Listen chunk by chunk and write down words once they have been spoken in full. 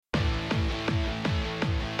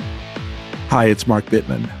Hi, it's Mark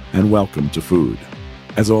Bittman, and welcome to Food.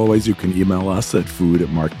 As always, you can email us at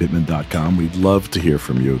food@markbittman.com. We'd love to hear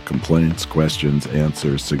from you. Complaints, questions,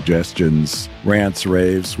 answers, suggestions, rants,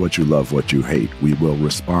 raves, what you love, what you hate. We will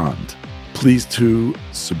respond. Please, too,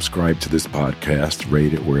 subscribe to this podcast,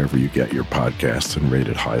 rate it wherever you get your podcasts, and rate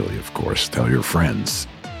it highly, of course. Tell your friends.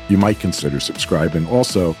 You might consider subscribing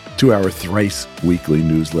also to our thrice weekly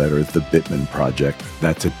newsletter, The Bittman Project.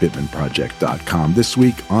 That's at bittmanproject.com. This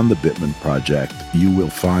week on The Bittman Project, you will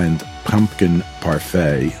find pumpkin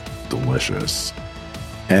parfait, delicious,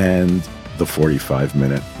 and the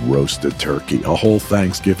 45-minute roasted turkey, a whole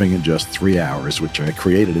Thanksgiving in just 3 hours, which I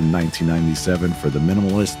created in 1997 for The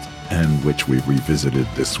Minimalist and which we revisited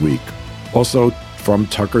this week. Also, from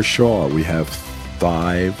Tucker Shaw, we have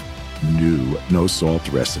 5 new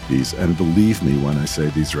no-salt recipes, and believe me when I say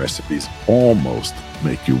these recipes almost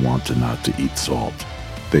make you want to not to eat salt.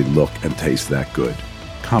 They look and taste that good.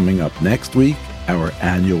 Coming up next week, our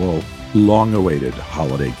annual, long-awaited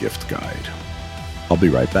holiday gift guide. I'll be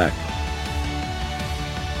right back.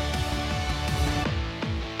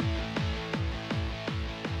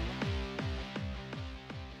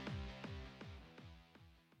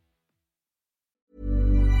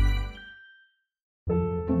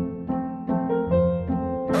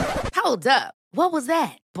 Hold up. What was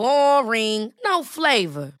that? Boring. No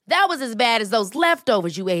flavor. That was as bad as those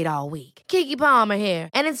leftovers you ate all week. Keke Palmer here,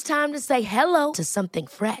 and it's time to say hello to something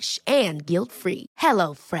fresh and guilt-free.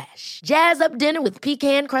 Hello Fresh. Jazz up dinner with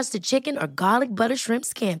pecan-crusted chicken or garlic butter shrimp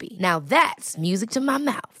scampi. Now that's music to my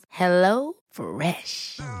mouth. Hello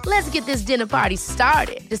Fresh. Let's get this dinner party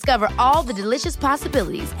started. Discover all the delicious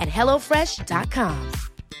possibilities at hellofresh.com.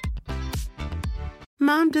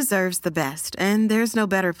 Mom deserves the best, and there's no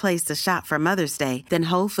better place to shop for Mother's Day than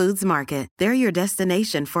Whole Foods Market. They're your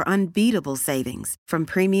destination for unbeatable savings, from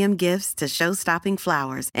premium gifts to show-stopping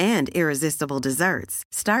flowers and irresistible desserts.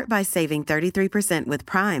 Start by saving 33% with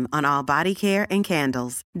Prime on all body care and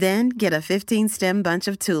candles. Then get a 15-stem bunch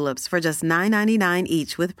of tulips for just $9.99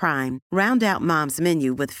 each with Prime. Round out Mom's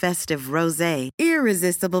menu with festive rosé,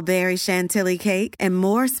 irresistible berry chantilly cake, and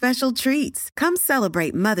more special treats. Come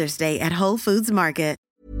celebrate Mother's Day at Whole Foods Market.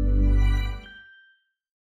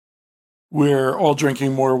 We're all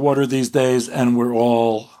drinking more water these days, and we're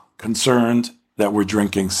all concerned that we're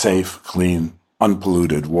drinking safe, clean,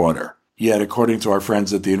 unpolluted water. Yet, according to our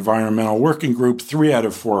friends at the Environmental Working Group, 3 out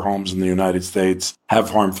of 4 homes in the United States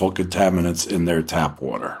have harmful contaminants in their tap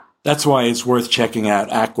water. That's why it's worth checking out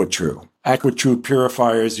AquaTrue. AquaTrue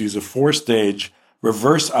purifiers use a 4-stage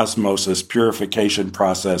reverse osmosis purification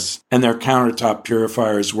process, and their countertop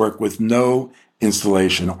purifiers work with no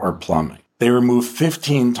installation or plumbing. They remove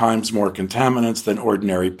 15 times more contaminants than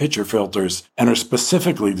ordinary pitcher filters and are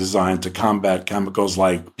specifically designed to combat chemicals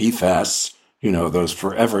like PFAS, those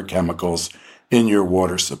forever chemicals, in your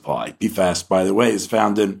water supply. PFAS, by the way, is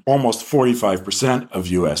found in almost 45% of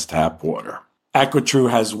U.S. tap water. AquaTrue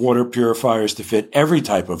has water purifiers to fit every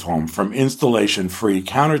type of home, from installation-free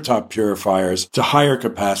countertop purifiers to higher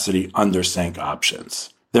capacity under-sink options.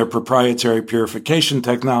 Their proprietary purification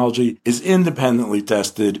technology is independently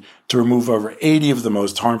tested to remove over 80 of the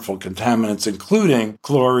most harmful contaminants, including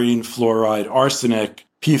chlorine, fluoride, arsenic,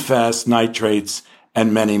 PFAS, nitrates,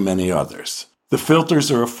 and many, many others. The filters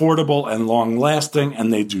are affordable and long-lasting,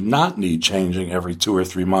 and they do not need changing every 2 or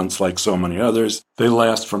 3 months like so many others. They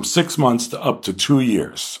last from 6 months to up to 2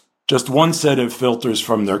 years. Just one set of filters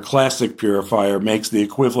from their classic purifier makes the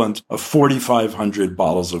equivalent of 4,500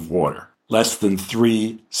 bottles of water. Less than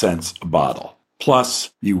 3 cents a bottle.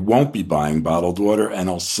 Plus, you won't be buying bottled water, and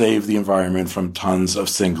it'll save the environment from tons of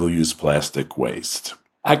single-use plastic waste.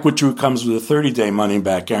 AquaTrue comes with a 30-day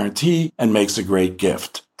money-back guarantee and makes a great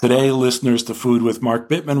gift. Today, listeners to Food with Mark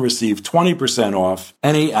Bittman receive 20% off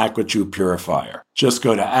any AquaTrue purifier. Just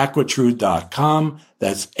go to aquatrue.com,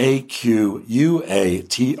 that's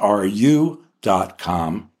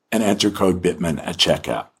AQUATRU.com, and enter code Bittman at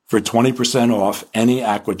checkout. For 20% off any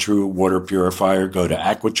AquaTrue water purifier, go to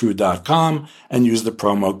aquatrue.com and use the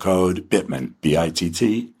promo code BITTMAN,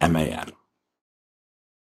 BITTMAN.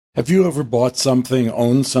 Have you ever bought something,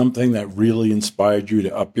 owned something that really inspired you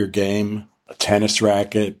to up your game? A tennis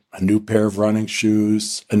racket, a new pair of running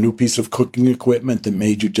shoes, a new piece of cooking equipment that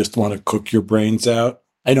made you just want to cook your brains out?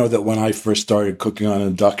 I know that when I first started cooking on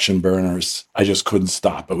induction burners, I just couldn't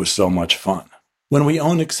stop. It was so much fun. When we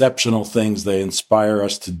own exceptional things, they inspire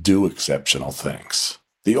us to do exceptional things.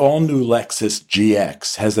 The all-new Lexus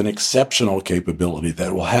GX has an exceptional capability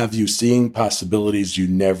that will have you seeing possibilities you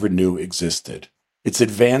never knew existed. Its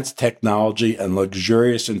advanced technology and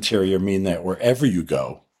luxurious interior mean that wherever you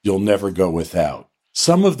go, you'll never go without.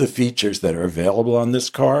 Some of the features that are available on this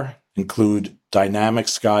car include dynamic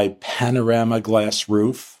sky panorama glass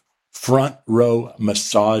roof, front row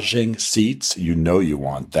massaging seats. You know you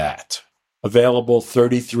want that. Available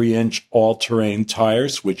 33-inch all-terrain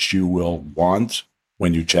tires, which you will want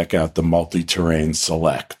when you check out the Multi-Terrain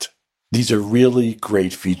Select. These are really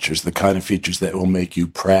great features, the kind of features that will make you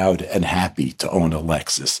proud and happy to own a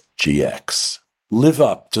Lexus GX. Live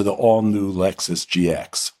up to the all-new Lexus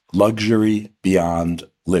GX, luxury beyond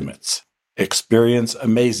limits. Experience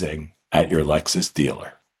amazing at your Lexus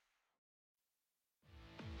dealer.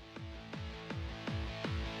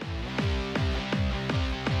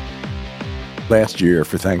 Last year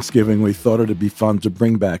for Thanksgiving, we thought it'd be fun to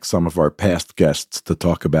bring back some of our past guests to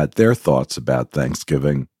talk about their thoughts about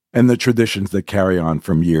Thanksgiving and the traditions that carry on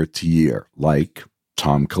from year to year, like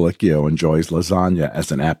Tom Colicchio enjoys lasagna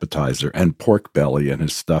as an appetizer and pork belly in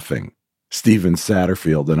his stuffing. Stephen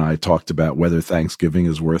Satterfield and I talked about whether Thanksgiving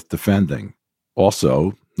is worth defending.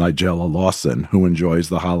 Also, Nigella Lawson, who enjoys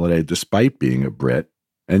the holiday despite being a Brit,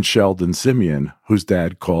 and Sheldon Simeon, whose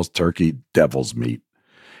dad calls turkey devil's meat.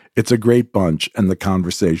 It's a great bunch, and the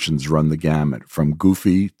conversations run the gamut, from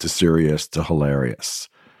goofy to serious to hilarious.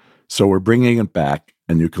 So we're bringing it back,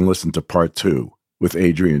 and you can listen to part 2 with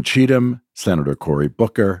Adrian Cheatham, Senator Cory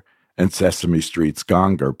Booker, and Sesame Street's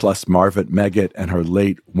Gonger, plus Marvin Meggitt and her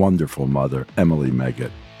late wonderful mother, Emily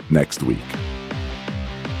Meggitt, next week.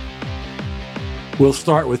 We'll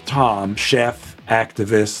start with Tom, chef,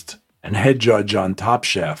 activist, and head judge on Top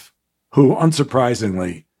Chef, who,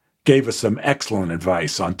 unsurprisingly, gave us some excellent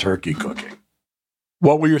advice on turkey cooking.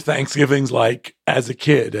 What were your Thanksgivings like as a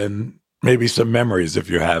kid, and maybe some memories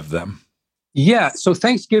if you have them? Yeah, so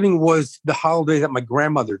Thanksgiving was the holiday that my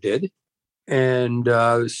grandmother did. And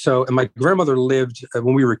my grandmother lived,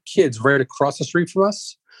 when we were kids, right across the street from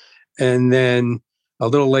us. And then a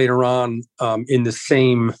little later on,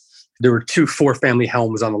 there were 2 4-family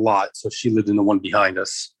homes on the lot. So she lived in the one behind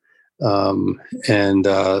us. So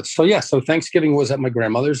Thanksgiving was at my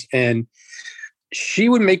grandmother's, and she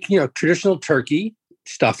would make, traditional turkey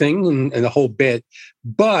stuffing and the whole bit.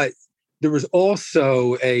 But there was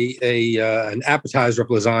also an appetizer of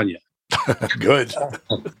lasagna. Good.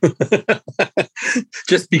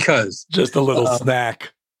 Just because. Just a little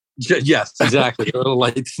snack. Yes, exactly. A little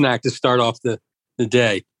light snack to start off the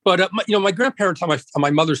day. But, my grandparents on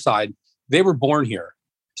my mother's side, they were born here.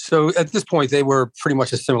 So at this point, they were pretty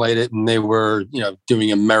much assimilated, and they were,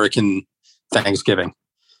 doing American Thanksgiving.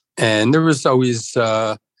 And there was always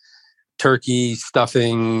turkey,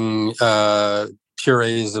 stuffing,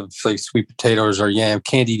 purees of like sweet potatoes or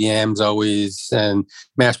candied yams always, and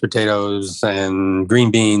mashed potatoes and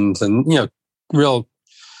green beans, and real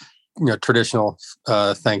traditional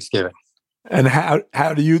Thanksgiving. And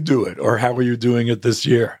how do you do it, or how are you doing it this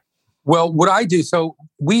year? Well, what I do, so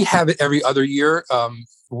we have it every other year.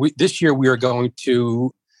 This year we are going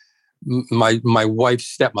to my wife's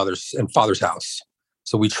stepmother's and father's house,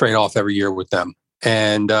 so we trade off every year with them.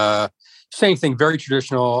 And same thing, very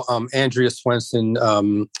traditional. Andrea Swenson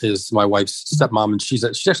is my wife's stepmom, and she's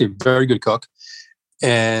actually a very good cook.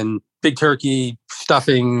 And big turkey,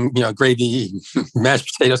 stuffing, gravy,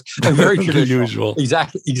 mashed potatoes. Very traditional. Usual.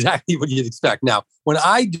 Exactly what you'd expect. Now, when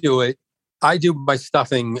I do it, I do my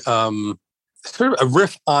stuffing sort of a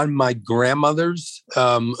riff on my grandmother's,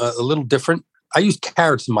 a little different. I use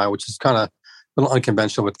carrots in mine, which is kind of a little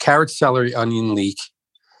unconventional, with carrot, celery, onion, leek,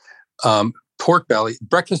 pork belly,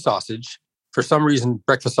 breakfast sausage. For some reason,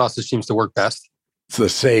 breakfast sausage seems to work best. It's the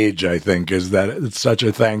sage, I think, is that it's such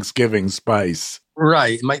a Thanksgiving spice.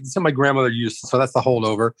 Right. My grandmother used, so that's the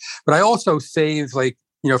holdover. But I also save,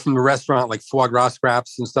 from the restaurant, like foie gras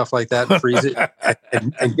scraps and stuff like that, and freeze it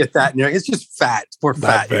and get that in there. It's just fat. It's more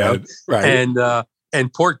fat, Right.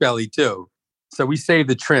 And pork belly too. So we save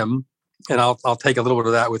the trim, and I'll take a little bit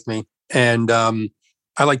of that with me. And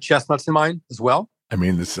I like chestnuts in mine as well. I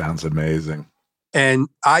mean, this sounds amazing. And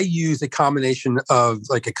I use a combination of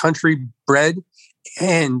like a country bread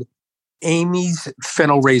and Amy's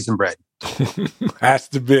fennel raisin bread. Has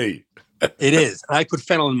to be. It is. And I put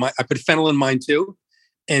fennel in mine too,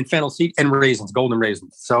 and fennel seed and raisins, golden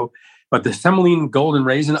raisins. So, but the semolina golden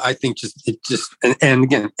raisin, I think and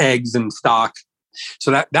again, eggs and stock.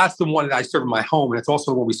 So that's the one that I serve in my home, and it's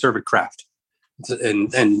also the one we serve at Kraft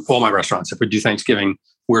and all my restaurants. If we do Thanksgiving,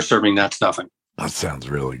 we're serving that stuffing. That sounds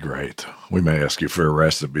really great. We may ask you for a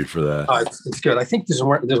recipe for that. It's good. I think there's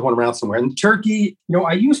one around somewhere. And turkey,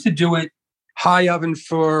 I used to do it high oven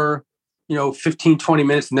for, 15, 20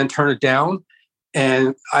 minutes and then turn it down.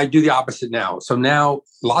 And I do the opposite now. So now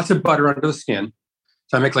lots of butter under the skin.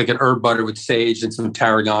 So I make like an herb butter with sage and some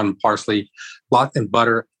tarragon and parsley, and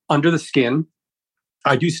butter under the skin.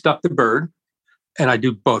 I do stuff the bird. and I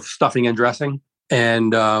do both stuffing and dressing.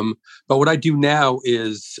 And but what I do now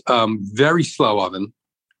is very slow oven,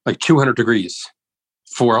 like 200 degrees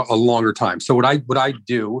for a longer time. So what I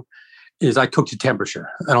do is I cook to temperature.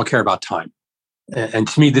 I don't care about time. And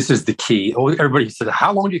to me, this is the key. Everybody says,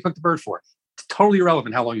 how long do you cook the bird for? It's totally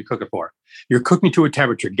irrelevant how long you cook it for. You're cooking to a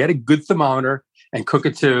temperature. Get a good thermometer and cook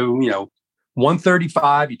it to,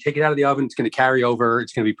 135. You take it out of the oven. It's going to carry over.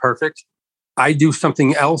 It's going to be perfect. I do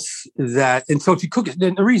something else and so if you cook it,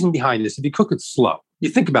 then the reason behind this, if you cook it slow, you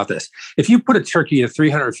think about this. If you put a turkey in a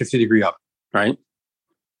 350 degree oven, right?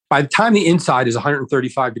 By the time the inside is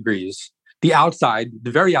 135 degrees, the outside,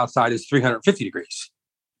 the very outside is 350 degrees,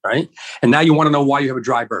 right? And now you want to know why you have a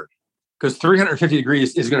dry bird. Because 350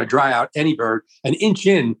 degrees is going to dry out any bird. An inch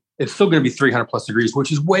in, it's still going to be 300 plus degrees,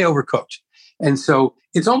 which is way overcooked. And so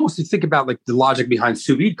it's almost, you think about like the logic behind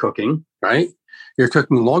sous vide cooking, right? You're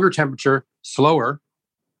cooking longer temperature, slower,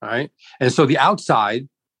 right? And so the outside,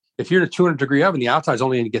 if you're in a 200 degree oven, the outside is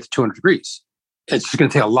only going to get to 200 degrees. It's just going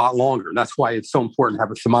to take a lot longer. And that's why it's so important to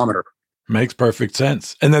have a thermometer. Makes perfect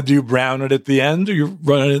sense. And then do you brown it at the end or you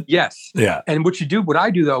run it? Yes. Yeah. And what I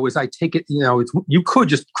do though, is I take it, you could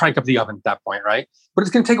just crank up the oven at that point, right? But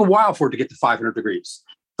it's going to take a while for it to get to 500 degrees.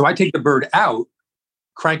 So I take the bird out,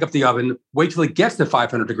 crank up the oven, wait till it gets to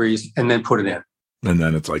 500 degrees, and then put it in. And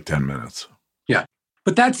then it's like 10 minutes. Yeah.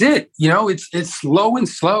 But that's it. It's slow and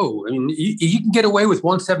slow. I mean, you can get away with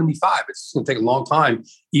 175. It's going to take a long time.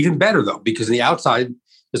 Even better though, because the outside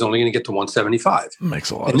is only going to get to 175. Makes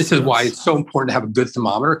a lot of sense. And this is why it's so important to have a good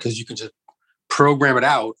thermometer, because you can just program it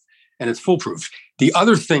out and it's foolproof. The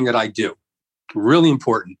other thing that I do, really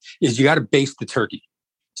important, is you got to baste the turkey.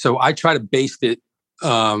 So I try to baste it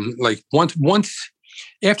like once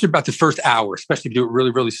after about the first hour, especially if you do it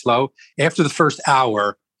really, really slow. After the first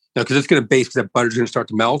hour, because it's going to baste, because that butter's going to start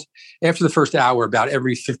to melt. After the first hour, about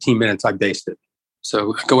every 15 minutes, I baste it.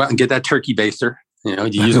 So go out and get that turkey baster. You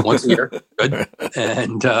use it once a year. Good.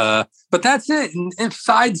 And, but that's it. And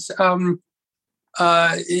besides,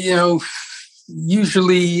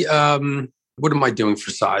 usually, what am I doing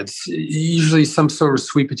for sides? Usually some sort of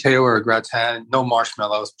sweet potato or a gratin. No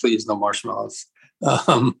marshmallows, please. No marshmallows.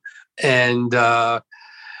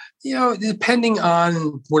 Depending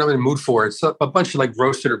on what I'm in the mood for, it's a bunch of like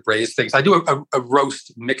roasted or braised things. I do a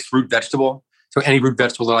roast mixed root vegetable. So any root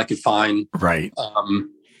vegetable that I could find. Right.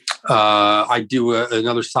 I do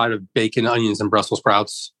another side of bacon, onions, and Brussels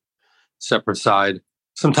sprouts, separate side.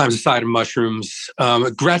 Sometimes a side of mushrooms.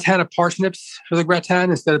 A gratin of parsnips for the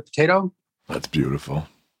gratin instead of potato. That's beautiful.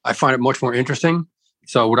 I find it much more interesting.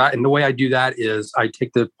 So the way I do that is I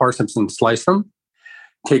take the parsnips and slice them,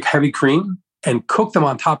 take heavy cream, and cook them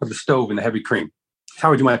on top of the stove in the heavy cream. That's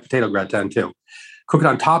how I do my potato gratin too. Cook it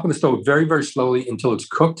on top of the stove very, very slowly until it's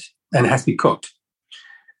cooked, and it has to be cooked.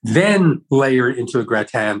 Then layer it into a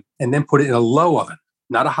gratin and then put it in a low oven,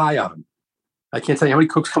 not a high oven. I can't tell you how many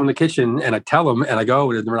cooks come in the kitchen and I tell them, and I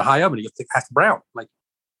go, they're in a high oven. It has to brown. I'm like,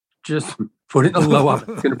 just put it in a low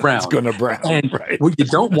oven. It's going to brown. It's going to brown. And right. What you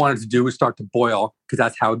don't want it to do is start to boil, because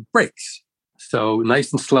that's how it breaks. So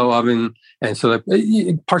nice and slow oven. And so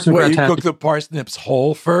parsnip gratin. You cook the parsnips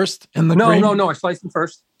whole first in the cream? No. I slice them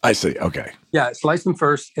first. I see. Okay. Yeah, slice them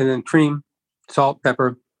first, and then cream, salt,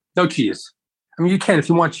 pepper, no cheese. I mean, you can, if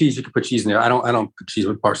you want cheese, you can put cheese in there. I don't put cheese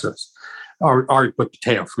with parsnips. Or put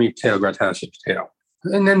potato. For me, potato gratin is just potato.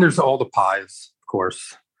 And then there's all the pies, of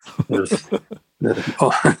course. There's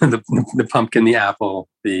the pumpkin, the apple,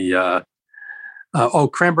 the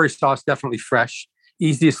cranberry sauce, definitely fresh.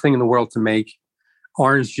 Easiest thing in the world to make.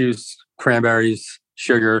 Orange juice, cranberries,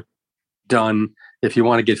 sugar, done. If you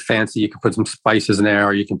want to get fancy, you can put some spices in there,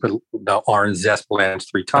 or you can put the orange zest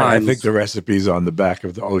blanched 3 times. I think the recipe's on the back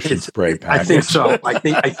of the Ocean Spray package. I think so. I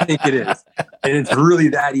think it is, and it's really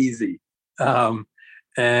that easy.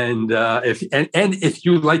 If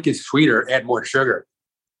you like it sweeter, add more sugar.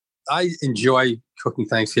 I enjoy cooking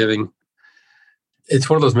Thanksgiving. It's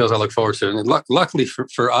one of those meals I look forward to. And luckily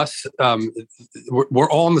for us, we're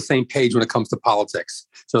all on the same page when it comes to politics.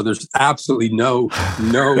 So there's absolutely no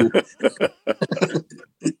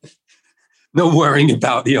worrying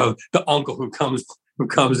about, the uncle who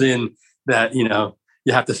comes in that,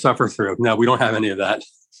 you have to suffer through. No, we don't have any of that.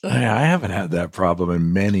 I haven't had that problem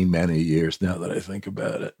in many, many years now that I think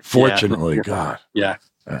about it. Fortunately, yeah. God. Yeah.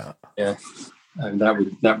 And that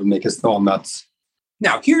would make us all nuts.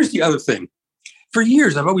 Now, here's the other thing. For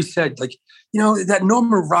years, I've always said, that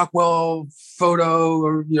Norman Rockwell photo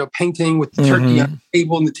or, painting with the turkey on the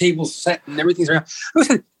table and the table's set and everything's around. I always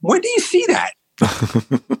said, when do you see that?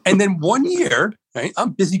 And then one year, right,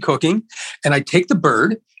 I'm busy cooking and I take the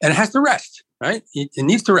bird and it has to rest, right? It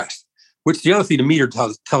needs to rest. which the other thing the meter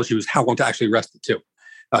tells you is how long to actually rest it too.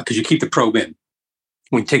 Because you keep the probe in.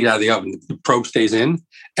 When you take it out of the oven, the probe stays in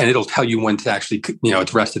and it'll tell you when to actually,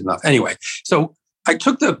 it's rested enough. Anyway, so I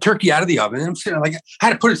took the turkey out of the oven and I'm sitting like, I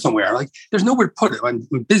had to put it somewhere. Like, there's nowhere to put it. I'm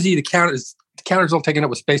busy. The counter's all taken up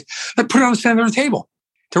with space. I put it on the center of the table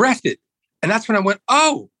to rest it. And that's when I went,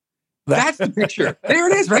 oh, that's the picture. There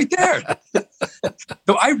it is right there.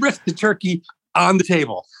 So I rest the turkey on the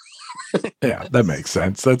table. Yeah, that makes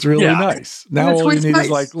sense. That's really nice. Now all you need is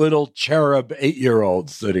like little cherub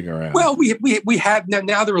 8-year-olds sitting around. Well, we have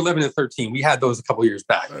now they're 11 and 13. We had those a couple years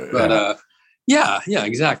back. But yeah,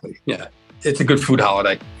 exactly. Yeah. It's a good food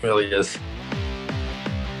holiday. It really is.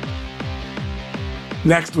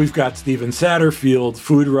 Next, we've got Stephen Satterfield,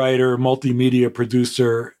 food writer, multimedia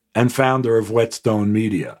producer, and founder of Whetstone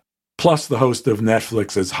Media, plus the host of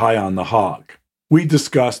Netflix's High on the Hog. We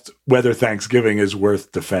discussed whether Thanksgiving is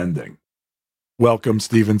worth defending. Welcome,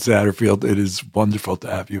 Stephen Satterfield. It is wonderful to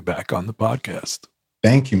have you back on the podcast.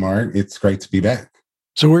 Thank you, Mark. It's great to be back.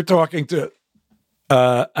 So we're talking to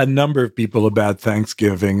a number of people about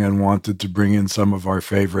Thanksgiving and wanted to bring in some of our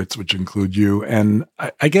favorites, which include you. And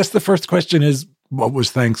I guess the first question is, what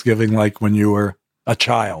was Thanksgiving like when you were a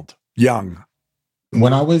child, young?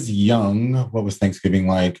 When I was young, what was Thanksgiving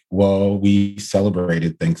like? Well, we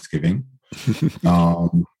celebrated Thanksgiving,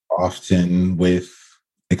 often with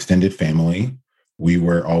extended family. We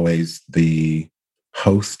were always the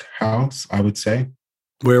host house, I would say.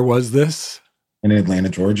 Where was this? In Atlanta,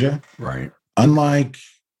 Georgia. Right. Unlike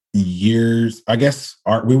years, I guess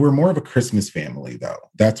we were more of a Christmas family, though.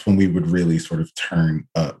 That's when we would really sort of turn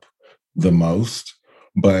up the most.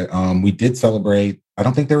 But we did celebrate. I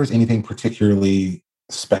don't think there was anything particularly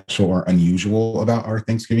special or unusual about our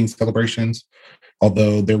Thanksgiving celebrations,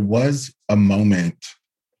 although there was a moment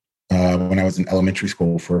when I was in elementary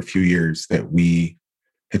school for a few years that we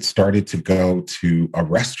had started to go to a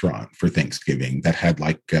restaurant for Thanksgiving that had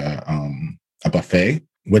like a buffet,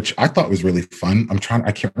 which I thought was really fun.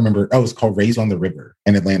 I can't remember. Oh, it was called Raised on the River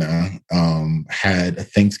in Atlanta. Had a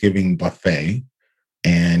Thanksgiving buffet.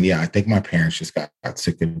 And yeah, I think my parents just got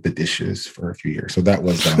sick of the dishes for a few years. So that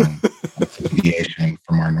was a deviation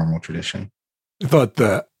from our normal tradition. I thought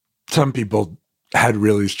that some people had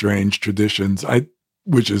really strange traditions,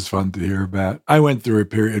 which is fun to hear about. I went through a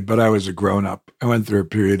period, but I was a grown-up. I went through a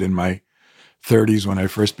period in my 30s when I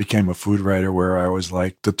first became a food writer where I was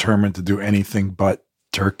like determined to do anything but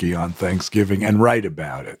turkey on Thanksgiving and write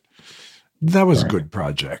about it. That was a good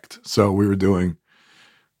project. So we were doing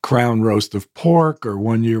crown roast of pork, or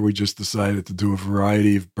one year we just decided to do a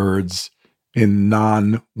variety of birds in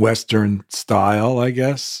non-Western style, I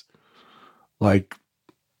guess. Like,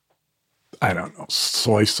 I don't know,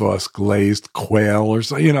 soy sauce glazed quail or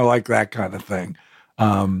so, like that kind of thing.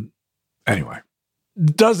 Anyway,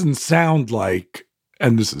 doesn't sound like,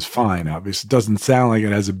 and this is fine, obviously, doesn't sound like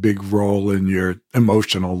it has a big role in your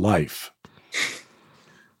emotional life.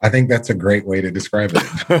 I think that's a great way to describe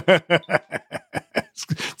it.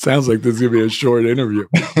 Sounds like this is going to be a short interview.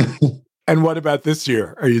 And what about this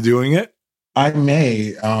year? Are you doing it? I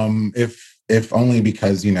may, if only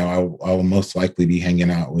because, I will most likely be hanging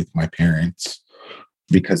out with my parents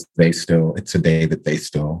because it's a day that they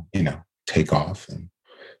still, take off and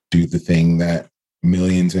do the thing that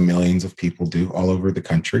millions and millions of people do all over the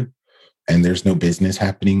country. And there's no business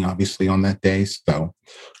happening, obviously, on that day. So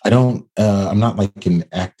I'm not like an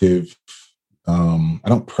active, I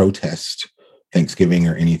don't protest Thanksgiving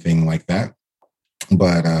or anything like that.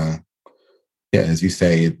 But yeah, as you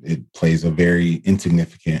say, it plays a very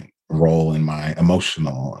insignificant role in my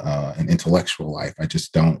emotional and intellectual life. I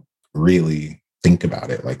just don't really think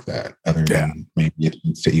about it like that, other than maybe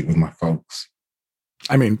to eat with my folks.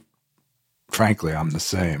 I mean, frankly, I'm the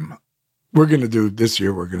same. I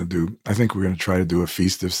think we're going to try to do a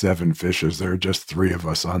Feast of Seven Fishes. There are just 3 of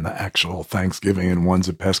us on the actual Thanksgiving, and one's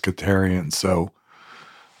a pescatarian. So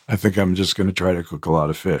I think I'm just going to try to cook a lot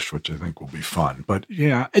of fish, which I think will be fun. But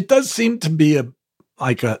yeah, it does seem to be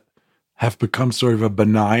have become sort of a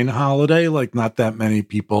benign holiday. Like, not that many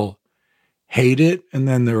people hate it. And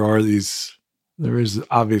then there is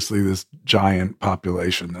obviously this giant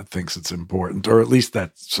population that thinks it's important, or at least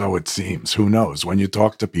that's so it seems. Who knows? When you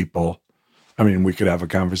talk to people, I mean, we could have a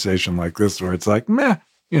conversation like this where it's like, meh,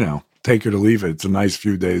 take it or leave it. It's a nice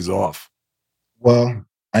few days off. Well,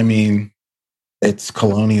 I mean, it's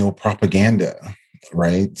colonial propaganda,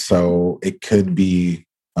 right? So it could be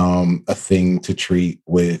a thing to treat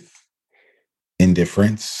with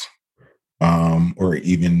indifference, or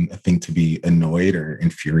even a thing to be annoyed or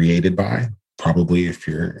infuriated by, probably if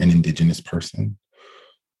you're an indigenous person.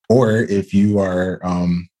 Or if you are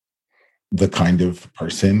the kind of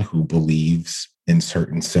person who believes in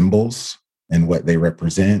certain symbols and what they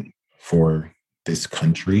represent for this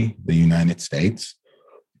country, the United States,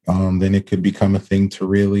 then it could become a thing to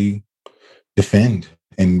really defend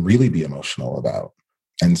and really be emotional about.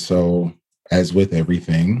 And so, as with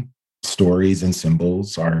everything, stories and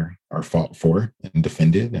symbols are fought for and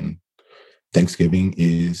defended. And Thanksgiving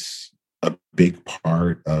is a big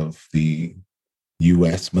part of the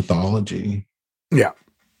U.S. mythology. Yeah.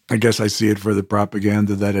 I guess I see it for the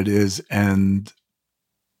propaganda that it is, and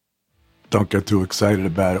don't get too excited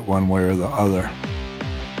about it one way or the other.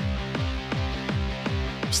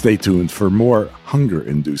 Stay tuned for more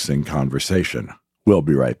hunger-inducing conversation. We'll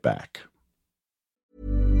be right back.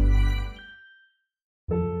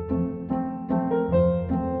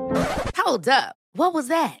 Hold up. What was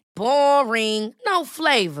that? Boring. No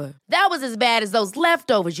flavor. That was as bad as those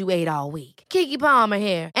leftovers you ate all week. Keke Palmer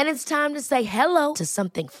here, and it's time to say hello to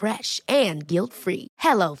something fresh and guilt-free.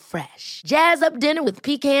 HelloFresh. Jazz up dinner with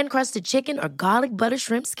pecan-crusted chicken or garlic butter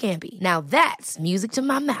shrimp scampi. Now that's music to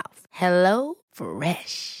my mouth.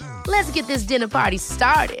 HelloFresh. Let's get this dinner party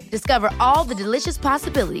started. Discover all the delicious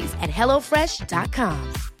possibilities at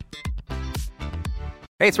HelloFresh.com.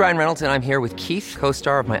 Hey, it's Ryan Reynolds, and I'm here with Keith,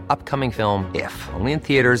 co-star of my upcoming film, If, only in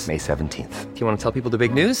theaters May 17th. Do you want to tell people the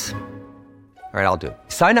big news? All right, I'll do it.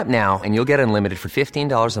 Sign up now and you'll get unlimited for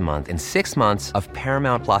 $15 a month and 6 months of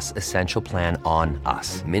Paramount Plus Essential Plan on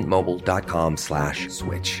us.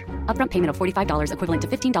 MintMobile.com/switch. Upfront payment of $45 equivalent to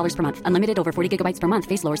 $15 per month. Unlimited over 40 gigabytes per month.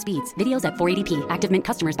 Face lower speeds. Videos at 480p. Active Mint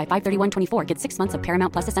customers by 531.24 get 6 months of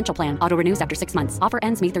Paramount Plus Essential Plan. Auto renews after 6 months. Offer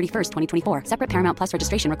ends May 31st, 2024. Separate Paramount Plus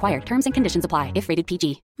registration required. Terms and conditions apply if rated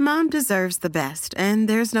PG. Mom deserves the best, and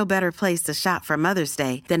there's no better place to shop for Mother's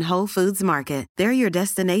Day than Whole Foods Market. They're your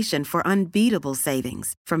destination for unbeatable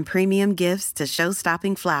savings. From premium gifts to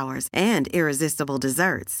show-stopping flowers and irresistible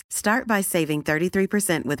desserts. Start by saving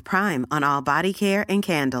 33% with Prime on all body care and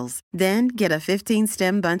candles. Then get a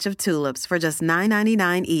 15-stem bunch of tulips for just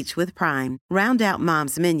 $9.99 each with Prime. Round out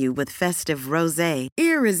Mom's menu with festive rosé,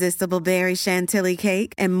 irresistible berry chantilly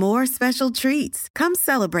cake, and more special treats. Come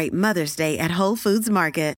celebrate Mother's Day at Whole Foods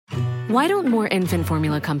Market. Why don't more infant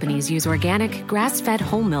formula companies use organic, grass-fed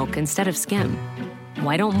whole milk instead of skim?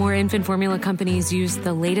 Why don't more infant formula companies use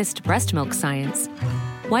the latest breast milk science?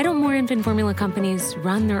 Why don't more infant formula companies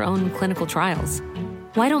run their own clinical trials?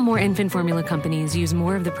 Why don't more infant formula companies use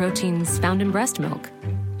more of the proteins found in breast milk?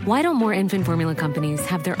 Why don't more infant formula companies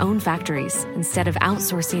have their own factories instead of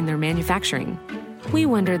outsourcing their manufacturing? We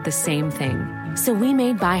wondered the same thing. So we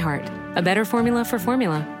made ByHeart, a better formula for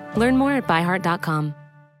formula. Learn more at byheart.com.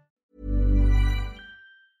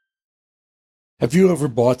 Have you ever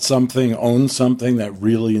bought something, owned something that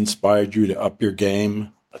really inspired you to up your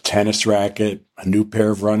game? A tennis racket, a new pair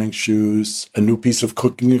of running shoes, a new piece of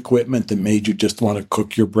cooking equipment that made you just want to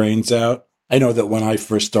cook your brains out? I know that when I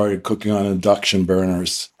first started cooking on induction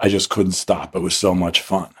burners, I just couldn't stop. It was so much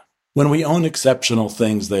fun. When we own exceptional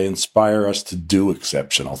things, they inspire us to do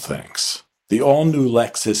exceptional things. The all-new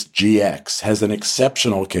Lexus GX has an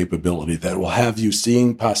exceptional capability that will have you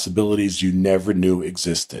seeing possibilities you never knew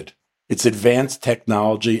existed. Its advanced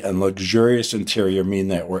technology and luxurious interior mean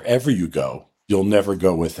that wherever you go, you'll never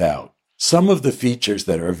go without. Some of the features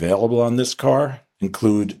that are available on this car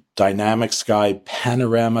include dynamic sky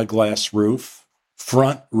panorama glass roof,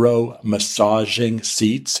 front row massaging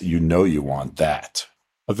seats, you know you want that.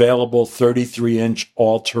 Available 33-inch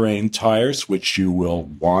all-terrain tires, which you will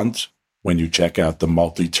want when you check out the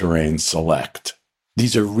Multi-Terrain Select.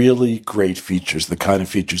 These are really great features, the kind of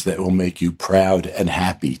features that will make you proud and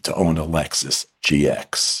happy to own a Lexus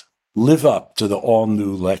GX. Live up to the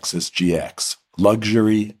all-new Lexus GX.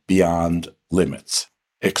 Luxury beyond limits.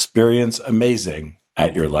 Experience amazing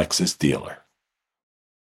at your Lexus dealer.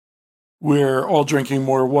 We're all drinking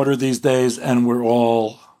more water these days, and we're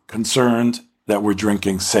all concerned that we're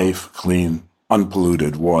drinking safe, clean,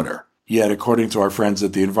 unpolluted water. Yet, according to our friends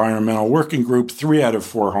at the Environmental Working Group, 3 out of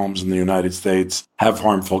 4 homes in the United States have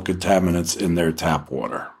harmful contaminants in their tap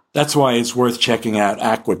water. That's why it's worth checking out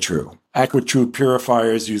AquaTrue. AquaTrue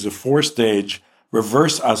purifiers use a 4-stage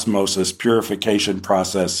reverse osmosis purification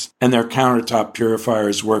process, and their countertop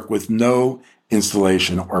purifiers work with no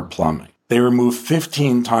installation or plumbing. They remove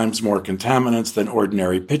 15 times more contaminants than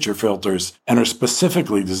ordinary pitcher filters and are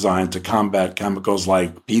specifically designed to combat chemicals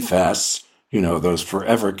like PFAS, those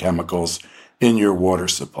forever chemicals in your water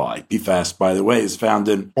supply. PFAS, by the way, is found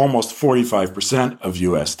in almost 45% of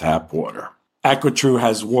U.S. tap water. AquaTrue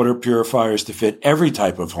has water purifiers to fit every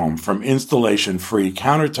type of home, from installation-free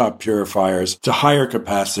countertop purifiers to higher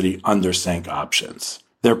capacity under-sink options.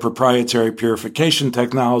 Their proprietary purification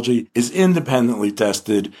technology is independently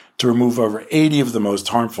tested to remove over 80 of the most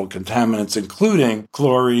harmful contaminants, including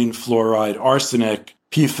chlorine, fluoride, arsenic,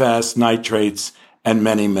 PFAS, nitrates, and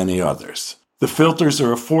many, many others. The filters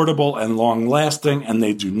are affordable and long-lasting, and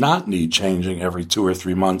they do not need changing every 2 or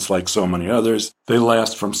 3 months like so many others. They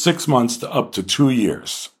last from 6 months to up to 2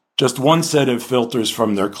 years. Just one set of filters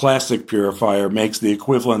from their classic purifier makes the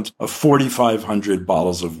equivalent of 4,500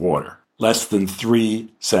 bottles of water. Less than 3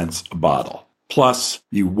 cents a bottle. Plus,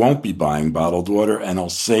 you won't be buying bottled water, and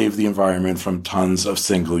it'll save the environment from tons of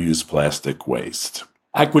single-use plastic waste.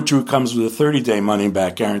 AquaTrue comes with a 30-day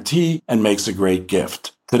money-back guarantee and makes a great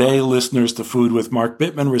gift. Today, listeners to Food with Mark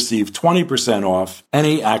Bittman receive 20% off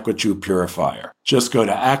any AquaTrue purifier. Just go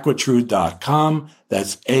to aquatrue.com,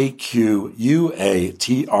 that's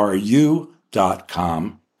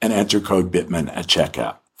AQUATRU.com, and enter code Bittman at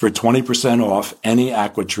checkout. For 20% off any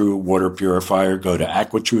AquaTrue water purifier, go to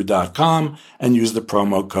aquatrue.com and use the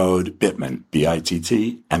promo code Bittman,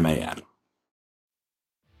 BITTMAN.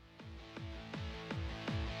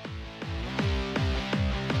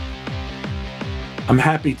 I'm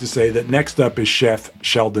happy to say that next up is Chef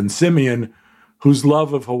Sheldon Simeon, whose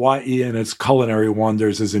love of Hawaii and its culinary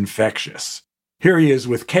wonders is infectious. Here he is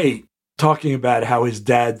with Kate, talking about how his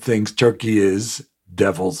dad thinks turkey is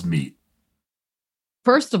devil's meat.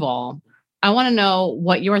 First of all, I want to know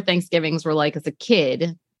what your Thanksgivings were like as a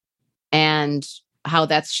kid and how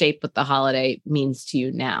that's shaped what the holiday means to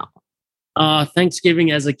you now. Thanksgiving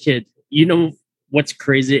as a kid, you know what's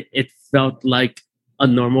crazy? It felt like a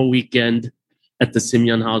normal weekend at the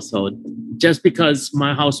Simeon household, just because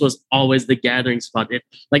my house was always the gathering spot. It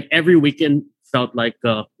like every weekend felt like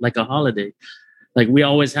a holiday. Like we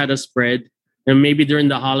always had a spread, and maybe during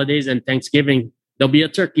the holidays and Thanksgiving, there'll be a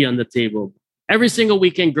turkey on the table. Every single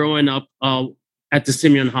weekend growing up at the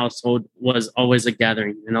Simeon household was always a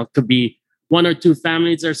gathering. You know, it could be 1 or 2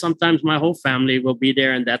 families, or sometimes my whole family will be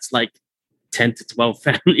there, and that's like 10 to 12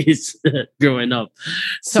 families growing up.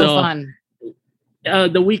 So fun.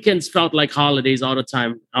 The weekends felt like holidays all the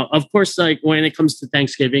time. Of course, like when it comes to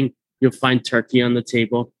Thanksgiving, you'll find turkey on the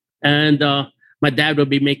table. And my dad will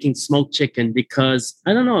be making smoked chicken because,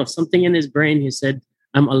 I don't know, something in his brain, he said,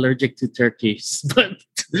 I'm allergic to turkeys. But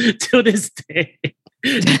till this day,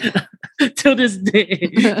 he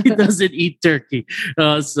doesn't eat turkey.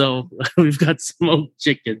 So we've got smoked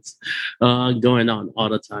chickens going on all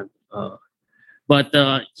the time. But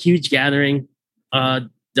huge gathering.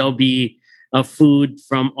 There'll be food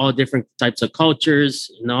from all different types of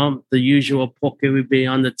cultures. You know, the usual poke will be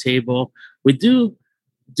on the table. We do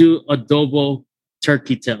adobo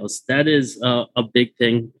turkey tails. That is a big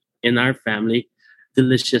thing in our family.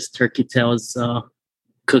 Delicious turkey tails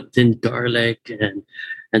cooked in garlic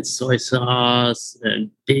and soy sauce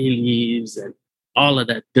and bay leaves and all of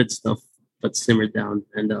that good stuff, but simmered down.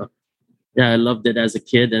 And I loved it as a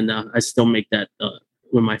kid, and I still make that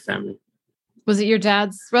with my family. Was it your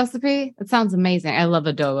dad's recipe? It sounds amazing. I love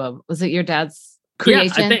adobo. Was it your dad's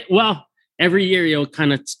creation? Yeah, I think, well, every year you'll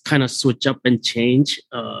kind of switch up and change.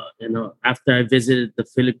 You know, after I visited the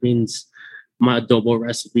Philippines, my adobo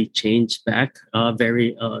recipe changed back.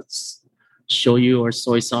 Very shoyu or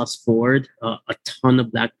soy sauce forward. A ton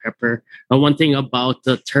of black pepper. One thing about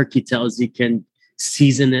the turkey tails, you can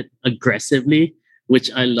season it aggressively,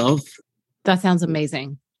 which I love. That sounds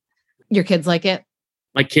amazing. Your kids like it?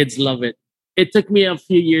 My kids love it. It took me a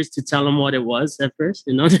few years to tell them what it was at first.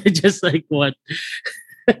 You know, they're just like, what?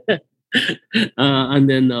 And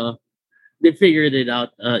then they figured it out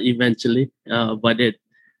eventually. But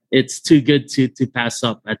it's too good to pass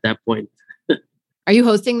up at that point. Are you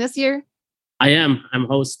hosting this year? I am. I'm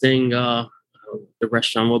hosting. The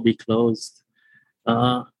restaurant will be closed.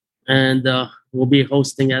 And we'll be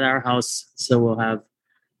hosting at our house. So we'll have,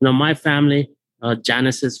 you know, my family,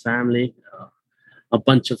 Janice's family, a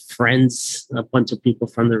bunch of friends, a bunch of people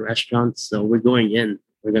from the restaurant. So we're going in.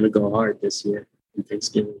 We're going to go hard this year in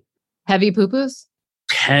Thanksgiving. Heavy poo-poos?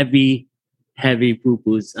 Heavy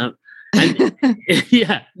poo-poos.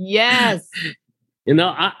 Yeah. Yes. You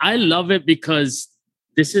know, I love it because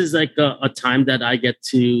this is like a time that I get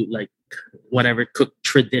to like cook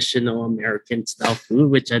traditional American style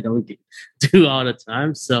food, which I don't do all the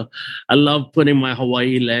time. So I love putting my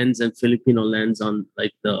Hawaii lens and Filipino lens on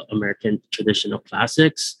like the American traditional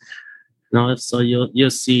classics. You know, so you'll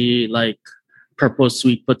see like purple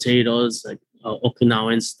sweet potatoes, like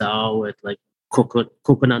Okinawan style with like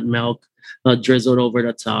coconut milk drizzled over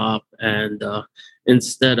the top, and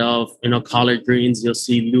instead of collard greens, you'll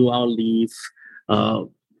see luau leaf.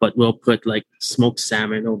 But we'll put like smoked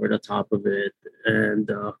salmon over the top of it, and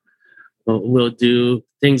we'll do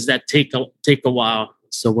things that take a while,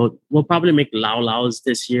 So we'll probably make lau laus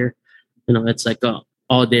this year. You know, it's like a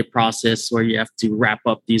all-day process where you have to wrap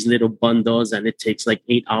up these little bundles, and it takes like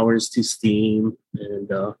 8 hours to steam.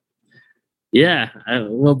 And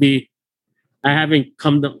I haven't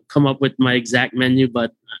come up with my exact menu,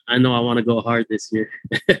 but I know I want to go hard this year.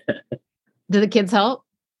 Do the kids help?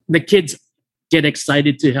 The kids get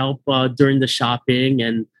excited to help during the shopping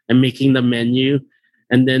and making the menu.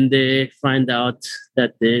 And then they find out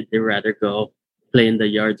that they rather go play in the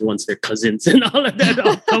yard once their cousins and all of that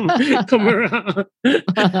all come around.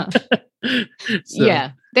 So,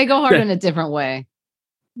 yeah, they go hard in a different way.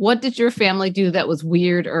 What did your family do that was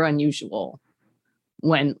weird or unusual?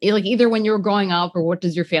 When, like, either when you were growing up, or what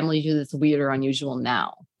does your family do that's weird or unusual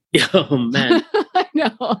now? Oh, man. I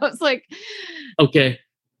know. I was like, okay.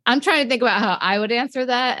 I'm trying to think about how I would answer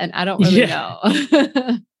that, and I don't really know.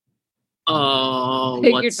 Oh,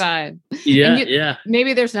 take your time. Yeah.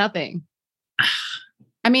 Maybe there's nothing.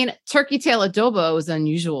 I mean, turkey tail adobo is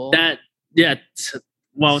unusual.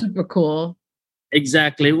 Well, super cool.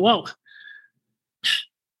 Exactly. Well,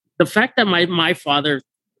 the fact that my father,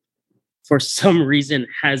 for some reason,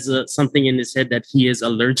 has something in his head that he is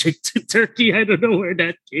allergic to turkey. I don't know where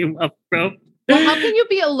that came up from. Well, how can you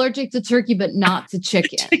be allergic to turkey but not to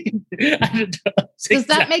chicken? I don't know. Does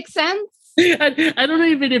that make sense? I don't know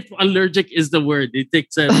even if allergic is the word. He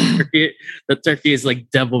thinks that the turkey is like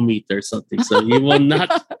devil meat or something. So he will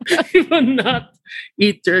not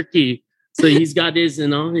eat turkey. So he's got his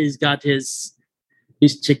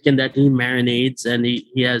chicken that he marinades, and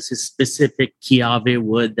he has his specific Kiave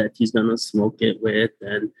wood that he's gonna smoke it with,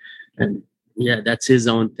 and yeah, that's his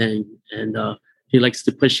own thing. And he likes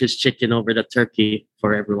to push his chicken over the turkey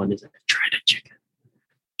for everyone. He's like, try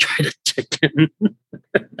the chicken.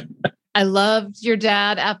 I loved your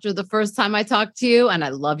dad after the first time I talked to you, and I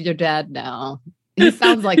love your dad now. He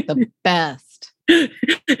sounds like the best.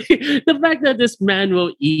 The fact that this man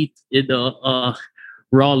will eat,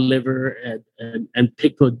 raw liver and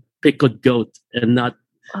pickled goat and not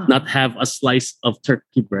have a slice of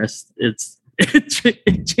turkey breast, it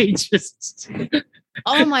changes.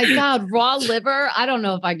 Oh my God, raw liver! I don't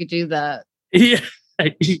know if I could do that.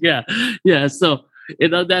 Yeah. So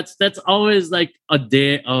that's always like a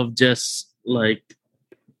day of just like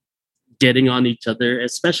getting on each other,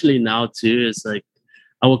 especially now too. It's like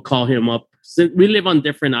I will call him up. So we live on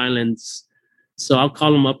different islands, so I'll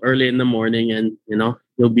call him up early in the morning, and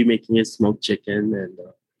he'll be making his smoked chicken, and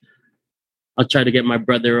I'll try to get my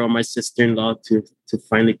brother or my sister-in-law to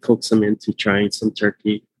finally coax him into trying some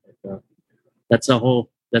turkey. That's a whole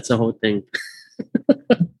thing.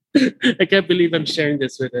 I can't believe I'm sharing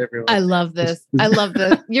this with everyone. I love this.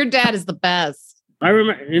 Your dad is the best. I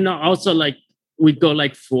remember, also like we'd go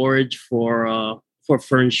like forage for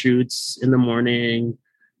fern shoots in the morning,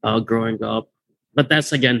 growing up. But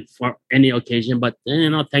that's again for any occasion. But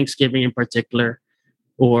Thanksgiving in particular,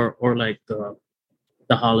 or like the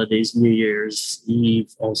holidays, New Year's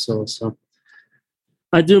Eve also. So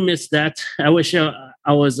I do miss that. I wish I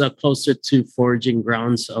was closer to foraging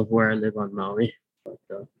grounds of where I live on Maui. But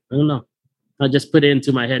I don't know. I just put it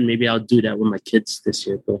into my head. Maybe I'll do that with my kids this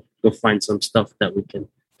year. Go find some stuff that we can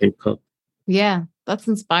cook. Yeah, that's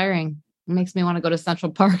inspiring. It makes me want to go to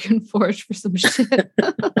Central Park and forage for some shit.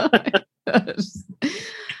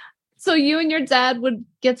 So you and your dad would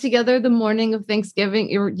get together the morning of Thanksgiving.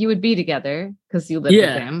 You would be together because you live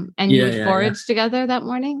with him, and you would forage together that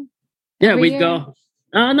morning. Yeah, we'd go.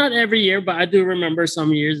 Not every year, but I do remember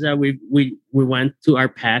some years that we went to our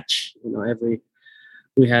patch.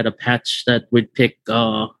 We had a patch that we'd pick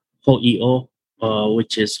ho'i'o,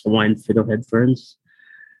 which is Hawaiian fiddlehead ferns.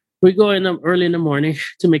 We go in early in the morning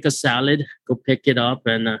to make a salad, go pick it up.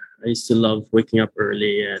 And I used to love waking up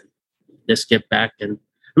early and just get back. And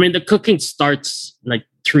I mean, the cooking starts like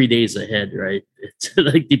 3 days ahead, right? It's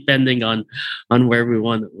like depending on where we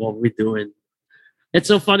want, what we're doing. It's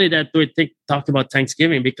so funny that we talked about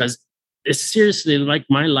Thanksgiving because it's seriously like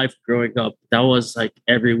my life growing up. That was like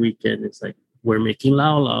every weekend. It's like we're making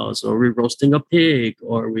lau-laus, or we're roasting a pig,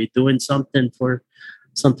 or we're doing something for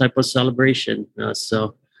some type of celebration.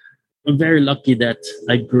 So I'm very lucky that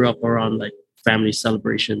I grew up around like family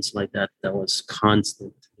celebrations like that. That was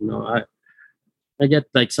constant. I get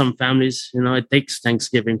like some families, it takes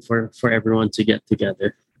Thanksgiving for everyone to get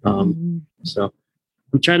together. So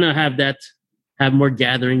I'm trying to have more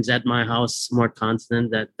gatherings at my house, more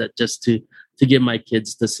constant, that just to give my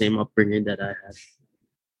kids the same upbringing that I had.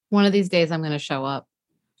 One of these days I'm going to show up.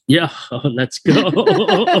 Yeah, let's go.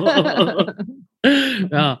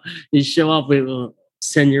 You show up, we will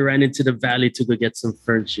send you right into the valley to go get some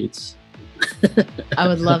fern shoots. I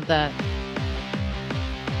would love that.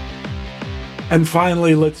 And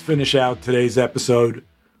finally, let's finish out today's episode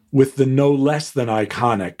with the no less than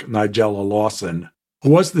iconic Nigella Lawson,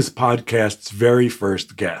 who was this podcast's very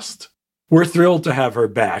first guest. We're thrilled to have her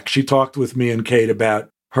back. She talked with me and Kate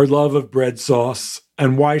about her love of bread sauce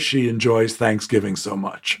and why she enjoys Thanksgiving so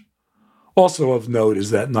much. Also of note is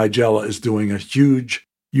that Nigella is doing a huge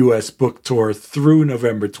U.S. book tour through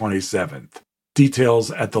November 27th.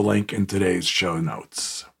 Details at the link in today's show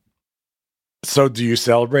notes. So do you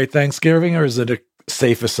celebrate Thanksgiving, or is it a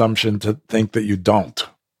safe assumption to think that you don't?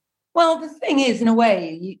 Well, the thing is, in a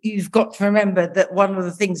way, you've got to remember that one of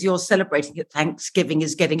the things you're celebrating at Thanksgiving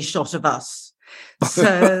is getting a shot of us.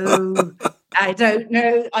 So I don't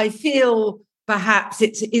know. I feel perhaps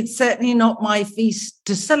it's certainly not my feast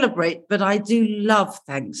to celebrate, but I do love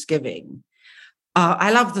Thanksgiving.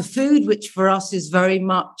 I love the food, which for us is very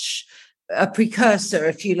much a precursor,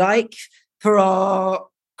 if you like, for our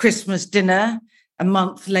Christmas dinner a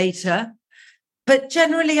month later. But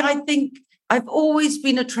generally, I think I've always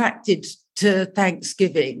been attracted to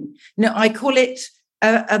Thanksgiving. I call it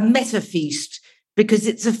a meta feast because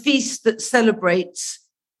it's a feast that celebrates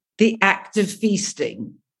the act of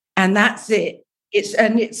feasting. And that's it.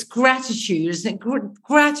 It's gratitude, isn't it?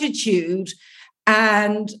 Gratitude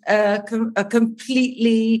and a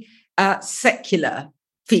completely secular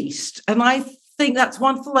feast. And I think that's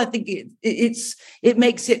wonderful. I think it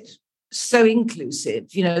makes it so inclusive.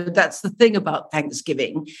 That's the thing about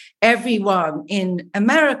Thanksgiving. Everyone in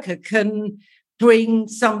America can bring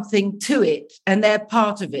something to it and they're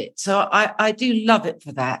part of it. So I do love it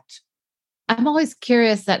for that. I'm always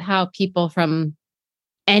curious at how people from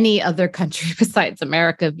any other country besides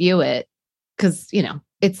America view it, because,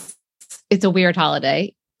 it's a weird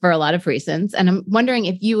holiday for a lot of reasons. And I'm wondering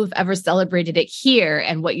if you have ever celebrated it here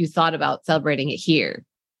and what you thought about celebrating it here.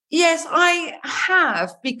 Yes, I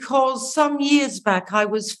have, because some years back I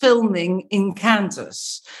was filming in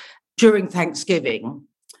Kansas during Thanksgiving,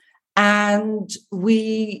 and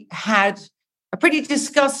we had a pretty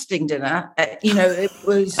disgusting dinner. It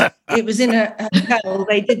was in a hotel.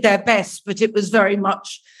 They did their best, but it was very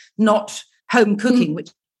much not home cooking, which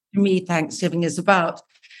to me Thanksgiving is about.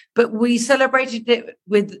 But we celebrated it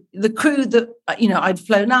with the crew that I'd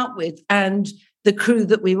flown out with and the crew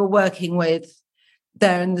that we were working with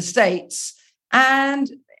there in the States.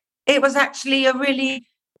 And it was actually a really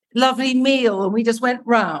lovely meal. And we just went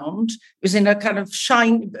round. It was in a kind of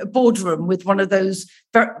boardroom with one of those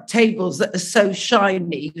tables that are so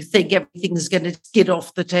shiny, you think everything's going to skid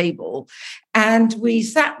off the table. And we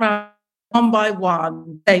sat round one by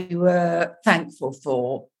one, they were thankful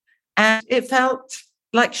for. And it felt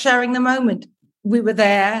like sharing the moment. We were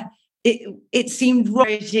there. It seemed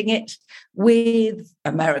writing it with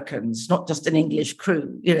Americans, not just an English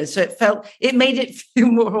crew, so it made it feel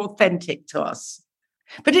more authentic to us.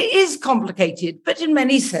 But it is complicated, but in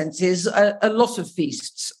many senses, a lot of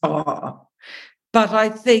feasts are. But I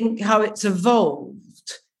think how it's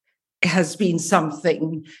evolved has been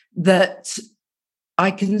something that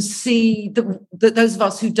I can see that those of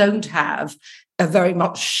us who don't have a very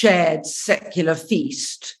much shared secular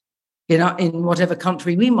feast, in whatever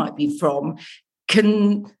country we might be from,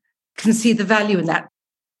 can see the value in that.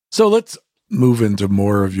 So let's move into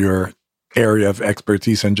more of your area of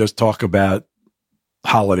expertise and just talk about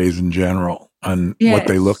holidays in general and what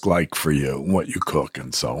they look like for you, what you cook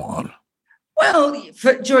and so on. Well,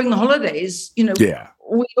 during the holidays,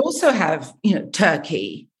 we also have,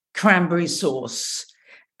 turkey, cranberry sauce,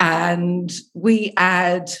 and we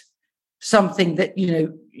add something that,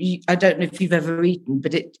 I don't know if you've ever eaten,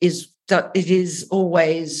 but it is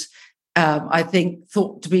always, I think,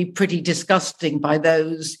 thought to be pretty disgusting by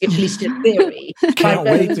those, at least in theory. Can't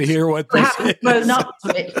wait to hear what this is. Grown up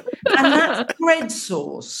to it. And that's bread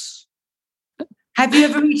sauce. Have you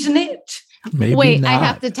ever eaten it? Maybe Wait, not. I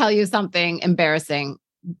have to tell you something embarrassing,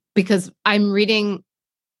 because I'm reading,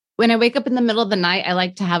 when I wake up in the middle of the night, I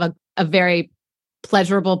like to have a very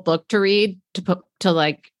pleasurable book to read, to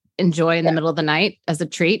enjoy in the middle of the night as a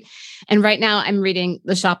treat. And right now I'm reading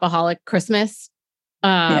The Shopaholic Christmas,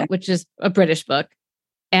 which is a British book.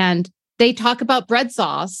 And they talk about bread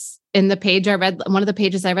sauce in the page I read, one of the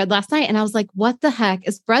pages I read last night. And I was like, what the heck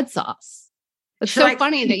is bread sauce? It's so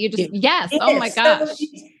funny that you just, yes. Oh my gosh. So,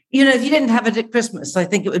 if you didn't have it at Christmas, I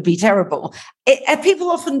think it would be terrible.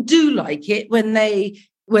 People often do like it when they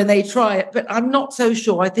try it, but I'm not so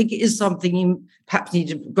sure. I think it is something you perhaps need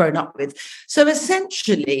to have grown up with. So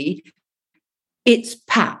essentially, it's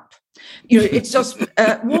pap. It's just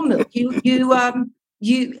warm milk. It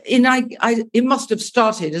must have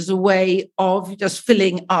started as a way of just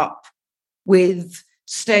filling up with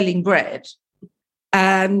staling bread.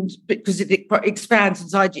 and because it expands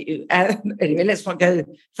inside you. Anyway, let's not go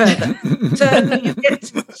further. So you get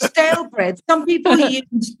stale bread. Some people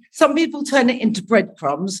turn it into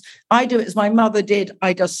breadcrumbs. I do it as my mother did.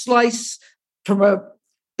 I just slice from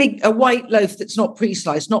a white loaf that's not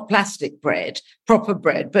pre-sliced, not plastic bread, proper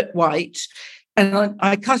bread, but white. And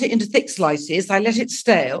I cut it into thick slices. I let it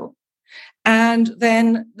stale. And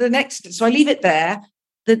then so I leave it there.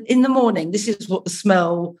 In the morning, this is what the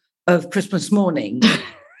smell of Christmas morning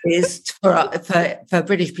is for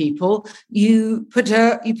British people. You put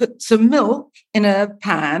some milk in a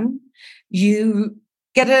pan. You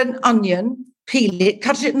get an onion, peel it,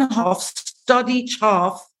 cut it in half, stud each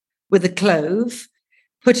half with a clove.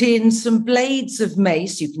 Put in some blades of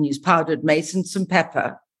mace. You can use powdered mace and some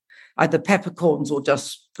pepper, either peppercorns or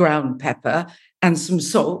just ground pepper, and some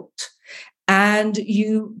salt. And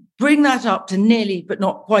you bring that up to nearly, but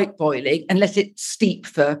not quite boiling, and let it steep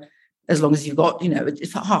for as long as you've got,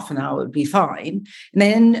 for half an hour would be fine. And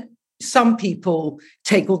then some people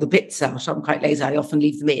take all the bits out. I'm quite lazy. I often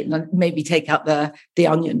leave them in and maybe take out the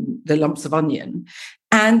onion, the lumps of onion.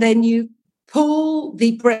 And then you pull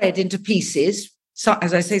the bread into pieces. So,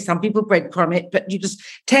 as I say, some people breadcrumb it, but you just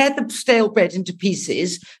tear the stale bread into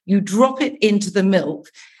pieces. You drop it into the milk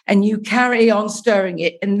and you carry on stirring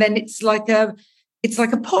it. And then it's like a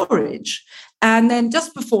porridge. And then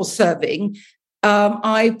just before serving,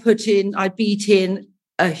 I beat in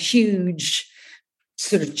a huge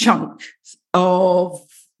sort of chunk of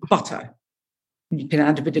butter. You can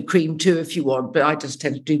add a bit of cream too if you want, but I just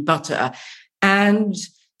tend to do butter. And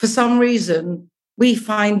for some reason, we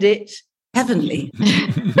find it heavenly.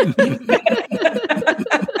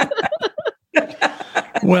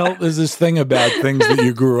 Well, there's this thing about things that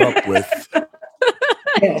you grew up with.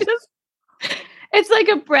 Yes. It's like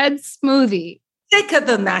a bread smoothie. Thicker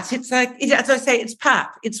than that. It's like, as I say, it's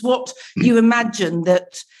pap. It's what you imagine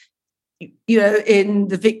that, in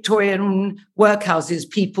the Victorian workhouses,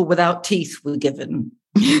 people without teeth were given.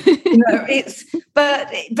 But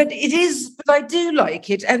I do